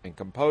lyrics and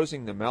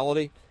composing the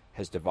melody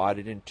has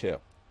divided in two.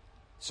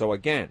 So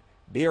again,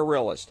 be a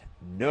realist.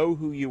 Know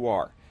who you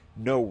are.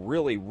 Know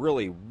really,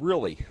 really,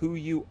 really who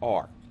you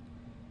are.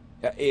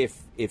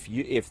 If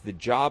the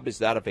job is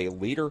that of a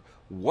leader,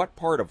 what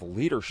part of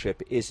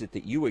leadership is it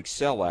that you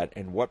excel at,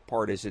 and what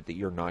part is it that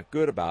you're not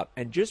good about?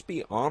 And just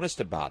be honest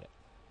about it.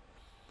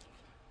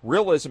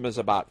 Realism is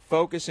about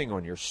focusing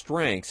on your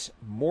strengths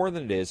more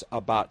than it is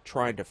about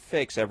trying to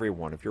fix every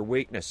one of your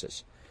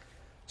weaknesses.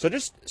 So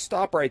just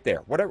stop right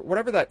there.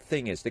 Whatever that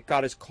thing is that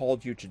God has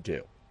called you to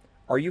do,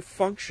 are you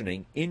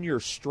functioning in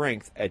your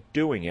strength at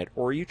doing it,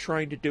 or are you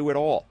trying to do it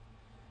all?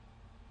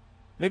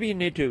 Maybe you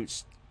need to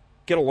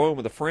get alone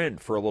with a friend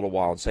for a little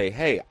while and say,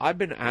 hey, I've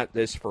been at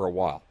this for a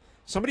while.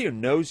 Somebody who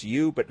knows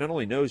you, but not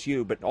only knows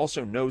you, but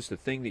also knows the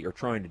thing that you're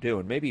trying to do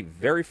and may be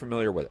very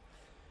familiar with it.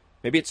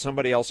 Maybe it's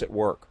somebody else at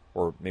work,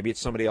 or maybe it's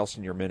somebody else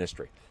in your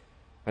ministry.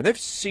 And they've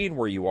seen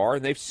where you are,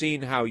 and they've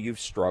seen how you've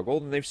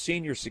struggled, and they've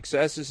seen your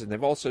successes, and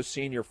they've also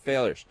seen your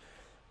failures.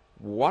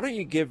 Why don't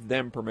you give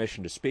them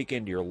permission to speak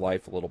into your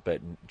life a little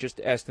bit and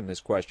just ask them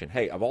this question?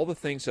 Hey, of all the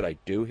things that I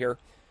do here,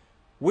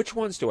 which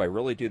ones do I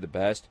really do the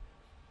best?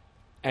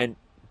 And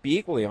be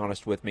equally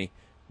honest with me,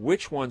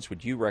 which ones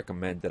would you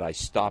recommend that I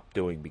stop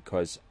doing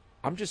because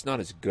I'm just not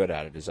as good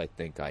at it as I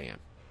think I am?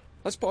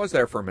 Let's pause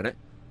there for a minute,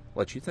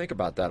 let you think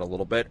about that a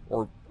little bit,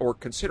 or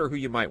consider who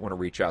you might want to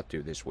reach out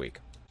to this week.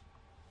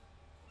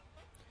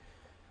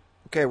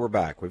 Okay, we're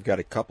back. We've got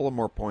a couple of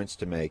more points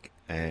to make,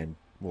 and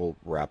we'll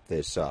wrap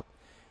this up.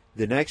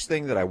 The next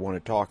thing that I want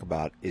to talk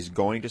about is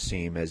going to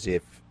seem as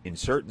if, in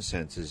certain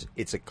senses,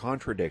 it's a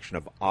contradiction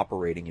of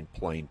operating in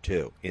plane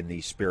 2, in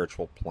the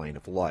spiritual plane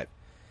of life.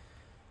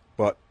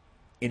 But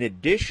in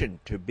addition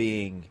to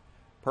being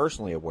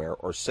personally aware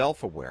or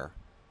self-aware,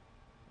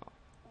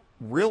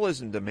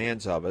 realism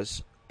demands of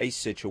us a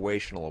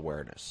situational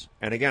awareness.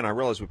 And again, I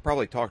realize we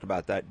probably talked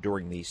about that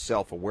during the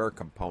self-aware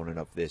component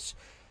of this,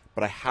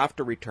 but I have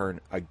to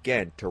return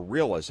again to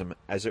realism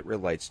as it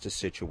relates to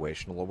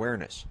situational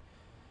awareness.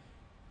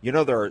 You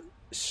know, there are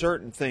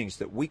certain things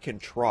that we can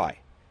try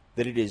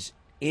that it is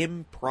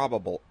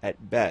improbable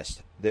at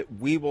best that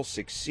we will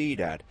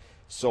succeed at,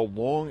 so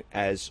long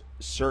as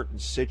certain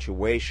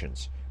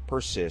situations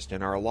persist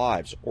in our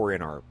lives, or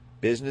in our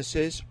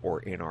businesses,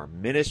 or in our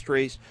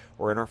ministries,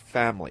 or in our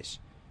families.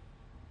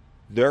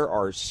 There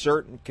are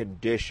certain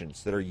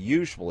conditions that are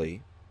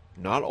usually,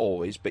 not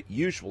always, but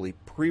usually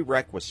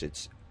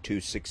prerequisites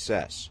to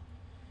success.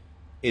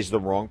 Is the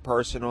wrong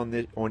person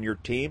on your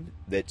team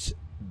that's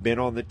been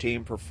on the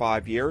team for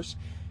 5 years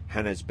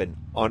and has been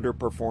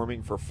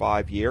underperforming for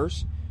 5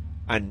 years,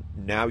 and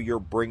now you're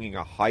bringing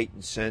a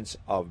heightened sense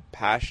of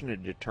passion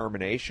and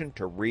determination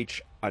to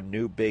reach a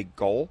new big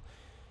goal?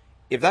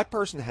 If that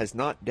person has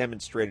not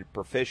demonstrated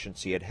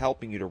proficiency at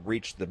helping you to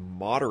reach the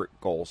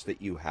moderate goals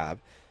that you have,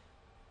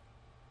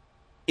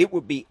 it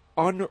would be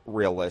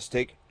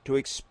unrealistic to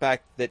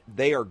expect that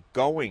they are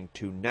going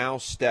to now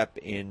step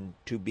in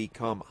to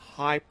become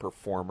high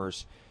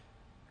performers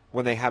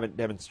when they haven't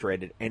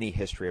demonstrated any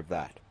history of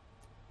that.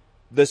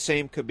 The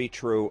same could be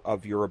true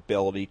of your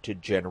ability to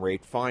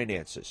generate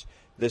finances.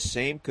 The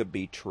same could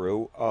be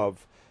true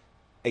of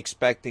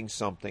expecting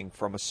something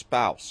from a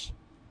spouse.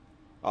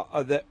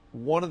 That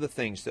one of the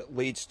things that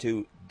leads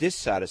to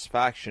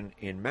dissatisfaction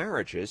in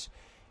marriages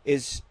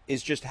is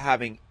just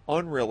having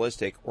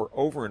unrealistic or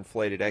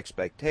overinflated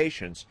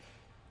expectations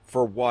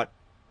for what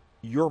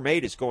your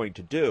mate is going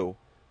to do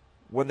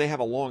when they have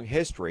a long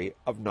history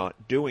of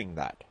not doing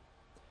that.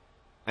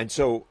 And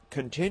so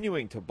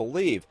continuing to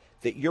believe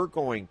that you're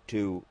going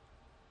to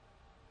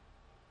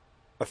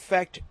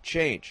affect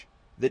change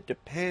that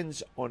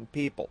depends on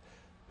people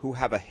who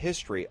have a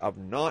history of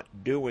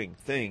not doing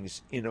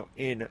things in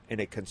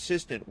a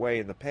consistent way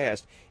in the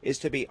past is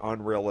to be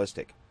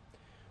unrealistic.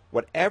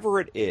 Whatever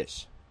it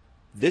is,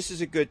 this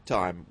is a good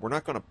time. We're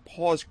not going to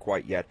pause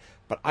quite yet,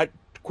 but I'd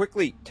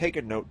quickly take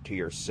a note to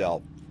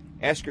yourself.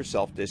 Ask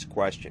yourself this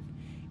question.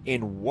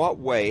 In what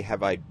way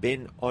have I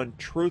been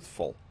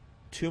untruthful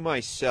to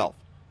myself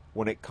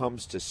when it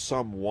comes to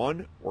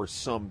someone or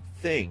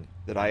something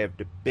that I have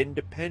been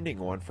depending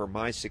on for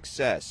my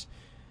success?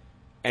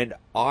 And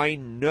I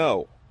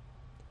know,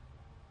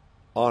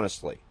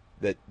 honestly,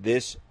 that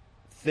this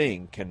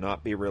thing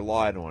cannot be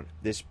relied on.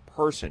 This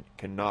person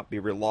cannot be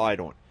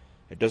relied on.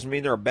 It doesn't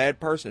mean they're a bad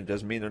person. It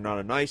doesn't mean they're not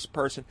a nice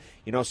person.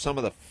 You know, some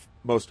of the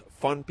most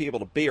fun people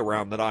to be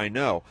around that I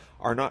know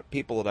are not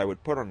people that I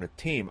would put on a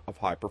team of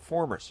high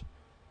performers.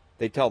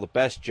 They tell the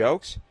best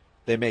jokes.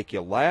 They make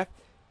you laugh.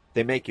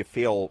 They make you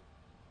feel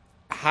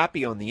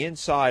happy on the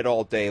inside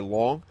all day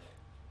long.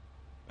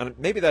 And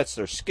maybe that's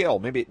their skill.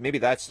 Maybe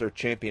that's their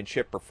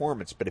championship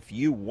performance. But if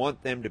you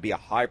want them to be a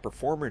high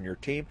performer in your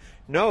team,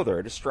 no, they're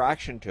a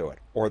distraction to it,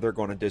 or they're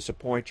going to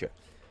disappoint you.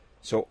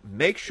 So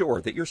make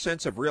sure that your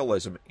sense of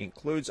realism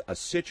includes a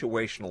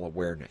situational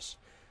awareness.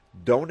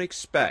 Don't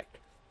expect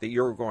that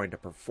you're going to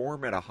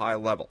perform at a high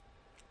level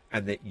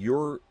and that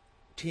your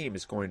team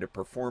is going to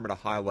perform at a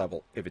high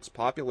level if it's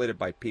populated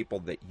by people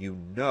that you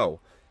know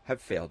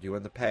have failed you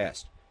in the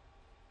past.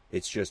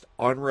 It's just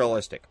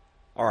unrealistic.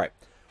 All right,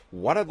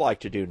 what I'd like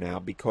to do now,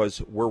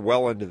 because we're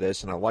well into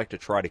this and I like to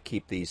try to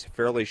keep these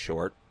fairly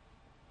short,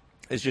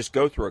 is just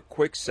go through a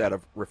quick set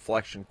of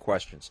reflection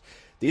questions.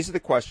 These are the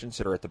questions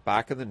that are at the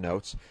back of the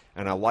notes,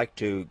 and I like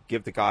to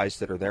give the guys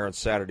that are there on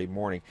Saturday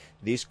morning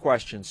these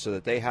questions so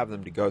that they have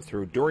them to go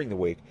through during the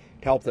week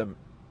to help them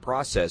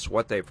process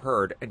what they've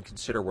heard and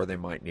consider where they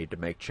might need to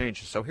make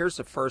changes. So here's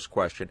the first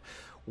question.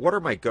 What are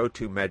my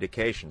go-to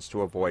medications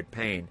to avoid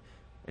pain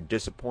and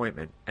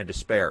disappointment and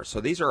despair?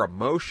 So these are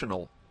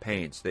emotional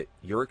pains that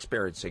you're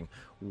experiencing.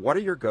 What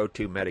are your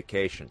go-to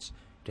medications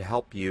to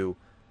help you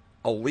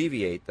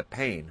alleviate the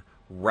pain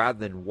rather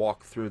than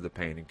walk through the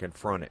pain and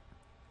confront it?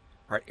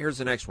 All right, here's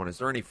the next one. Is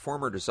there any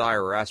former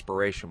desire or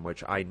aspiration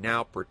which I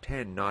now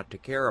pretend not to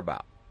care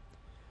about?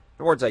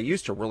 In other words, I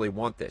used to really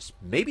want this.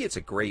 Maybe it's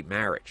a great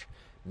marriage.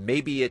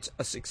 Maybe it's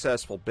a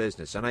successful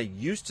business. And I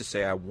used to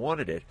say I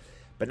wanted it,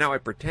 but now I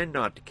pretend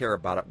not to care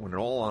about it when in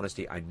all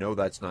honesty I know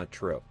that's not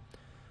true.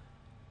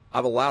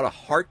 I've allowed a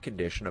heart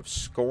condition of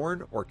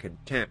scorn or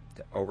contempt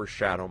to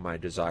overshadow my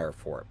desire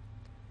for it.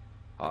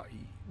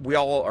 We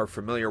all are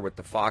familiar with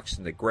the fox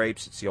and the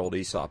grapes. It's the old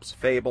Aesop's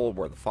fable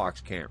where the fox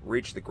can't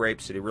reach the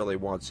grapes that he really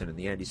wants, and in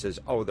the end he says,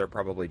 oh, they're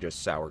probably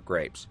just sour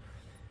grapes.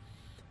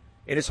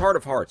 In his heart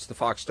of hearts, the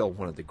fox still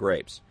wanted the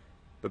grapes,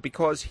 but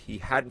because he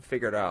hadn't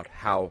figured out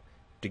how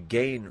to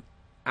gain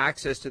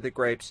access to the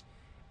grapes,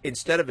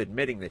 instead of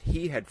admitting that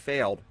he had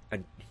failed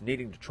and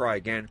needing to try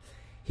again,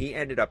 he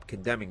ended up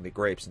condemning the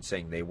grapes and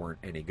saying they weren't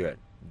any good.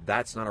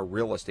 That's not a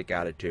realistic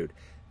attitude.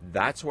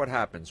 That's what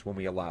happens when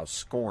we allow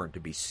scorn to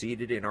be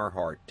seated in our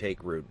heart,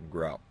 take root, and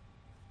grow.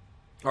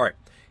 All right,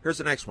 here's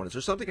the next one. Is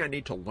there something I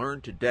need to learn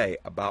today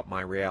about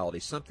my reality,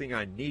 something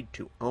I need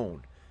to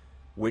own,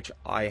 which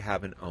I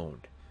haven't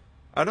owned?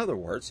 In other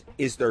words,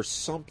 is there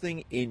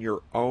something in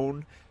your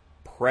own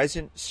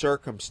present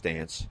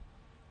circumstance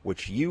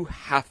which you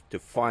have to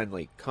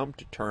finally come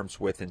to terms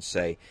with and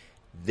say,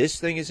 this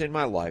thing is in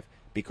my life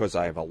because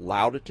I have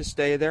allowed it to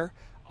stay there,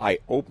 I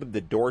opened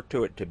the door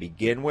to it to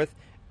begin with,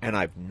 and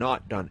I've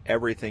not done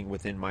everything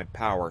within my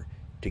power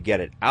to get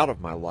it out of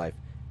my life,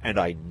 and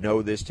I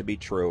know this to be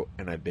true,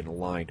 and I've been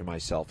lying to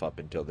myself up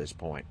until this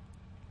point.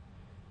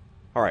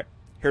 All right,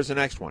 here's the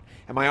next one.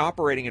 Am I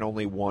operating in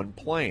only one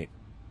plane?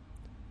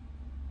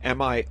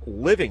 Am I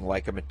living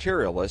like a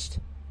materialist,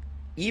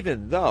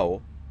 even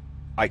though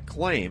I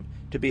claim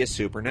to be a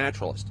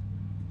supernaturalist?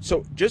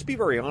 So just be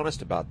very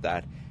honest about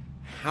that.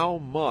 How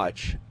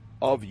much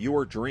of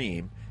your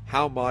dream,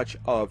 how much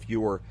of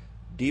your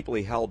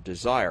deeply held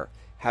desire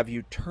have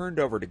you turned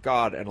over to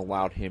God and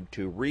allowed Him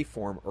to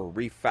reform or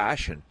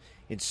refashion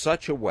in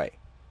such a way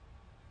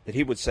that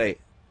He would say,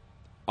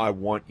 I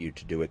want you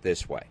to do it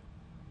this way?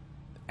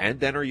 And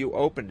then are you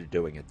open to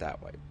doing it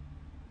that way?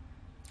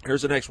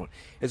 Here's the next one.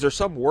 Is there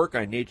some work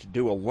I need to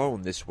do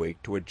alone this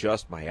week to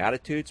adjust my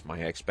attitudes,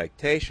 my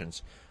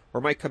expectations,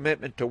 or my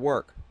commitment to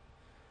work?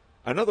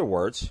 In other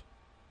words,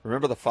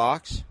 remember the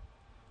fox?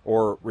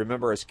 Or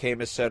remember, as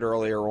Camus said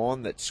earlier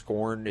on, that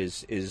scorn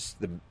is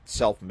the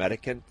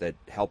self-medicant that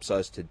helps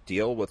us to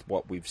deal with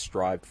what we've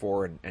strived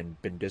for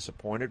and been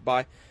disappointed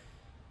by.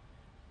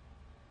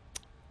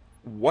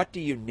 What do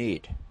you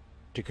need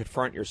to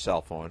confront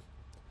yourself on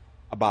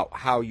about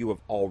how you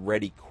have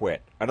already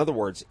quit? In other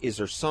words, is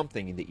there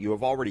something that you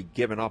have already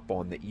given up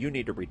on that you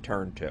need to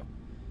return to?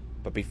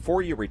 But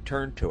before you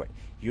return to it,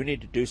 you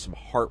need to do some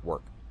heart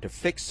work to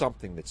fix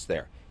something that's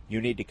there.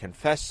 You need to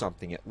confess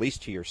something, at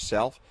least to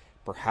yourself.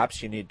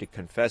 Perhaps you need to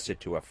confess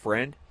it to a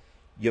friend.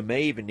 You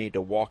may even need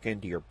to walk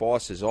into your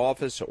boss's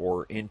office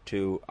or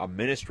into a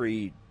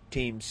ministry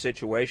team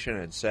situation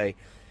and say,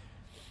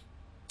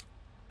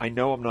 I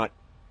know I'm not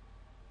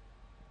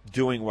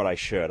doing what I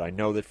should. I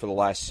know that for the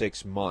last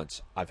 6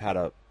 months I've had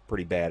a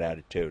pretty bad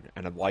attitude,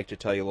 and I'd like to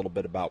tell you a little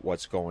bit about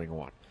what's going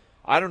on.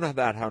 I don't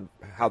know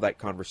how that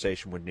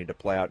conversation would need to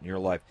play out in your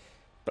life,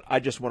 but I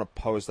just want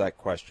to pose that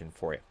question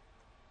for you.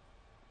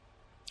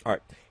 All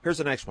right, here's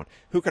the next one.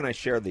 Who can I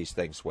share these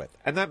things with?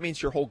 And that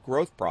means your whole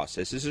growth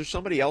process. Is there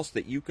somebody else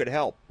that you could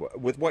help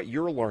with what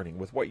you're learning,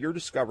 with what you're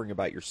discovering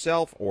about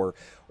yourself or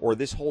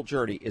this whole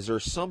journey? Is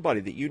there somebody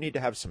that you need to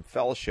have some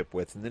fellowship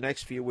with in the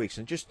next few weeks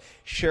and just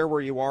share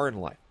where you are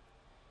in life?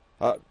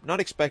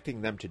 Not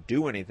expecting them to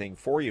do anything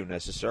for you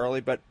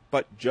necessarily, but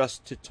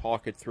just to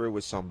talk it through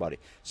with somebody.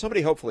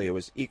 Somebody hopefully who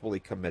is equally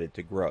committed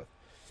to growth.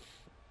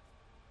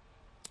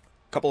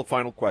 A couple of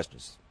final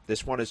questions.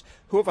 This one is,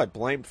 who have I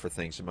blamed for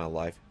things in my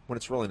life when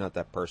it's really not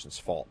that person's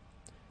fault?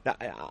 Now,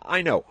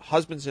 I know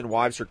husbands and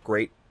wives are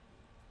great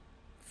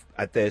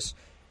at this.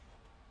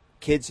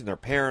 Kids and their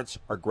parents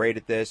are great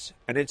at this.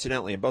 And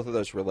incidentally, in both of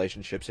those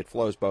relationships, it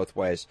flows both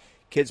ways.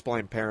 Kids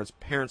blame parents,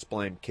 parents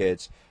blame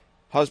kids,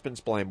 husbands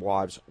blame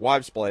wives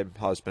blame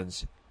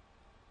husbands.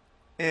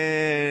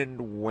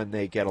 And when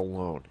they get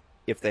alone,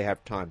 if they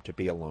have time to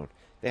be alone.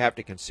 They have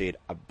to concede,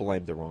 I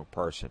blamed the wrong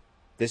person.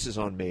 This is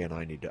on me and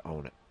I need to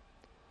own it.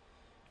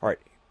 All right,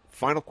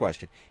 final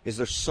question. Is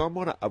there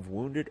someone I've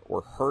wounded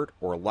or hurt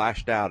or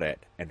lashed out at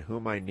and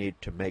whom I need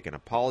to make an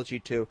apology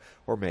to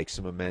or make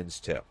some amends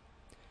to?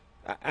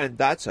 And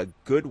that's a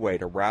good way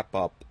to wrap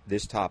up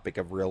this topic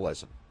of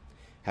realism.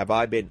 Have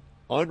I been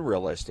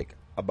unrealistic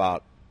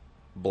about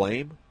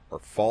blame or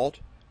fault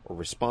or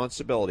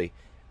responsibility,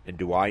 and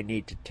do I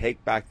need to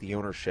take back the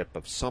ownership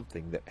of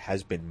something that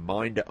has been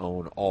mine to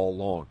own all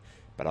along,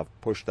 but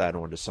I've pushed that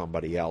onto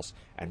somebody else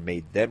and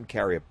made them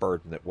carry a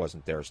burden that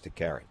wasn't theirs to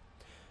carry?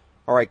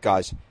 All right,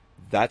 guys,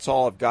 that's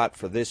all I've got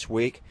for this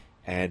week,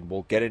 and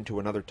we'll get into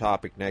another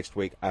topic next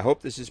week. I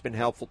hope this has been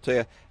helpful to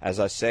you. As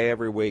I say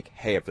every week,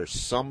 hey, if there's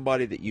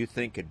somebody that you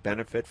think could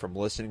benefit from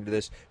listening to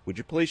this, would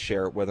you please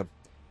share it with them?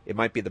 It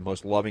might be the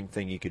most loving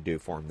thing you could do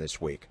for them this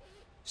week.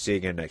 See you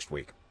again next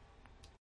week.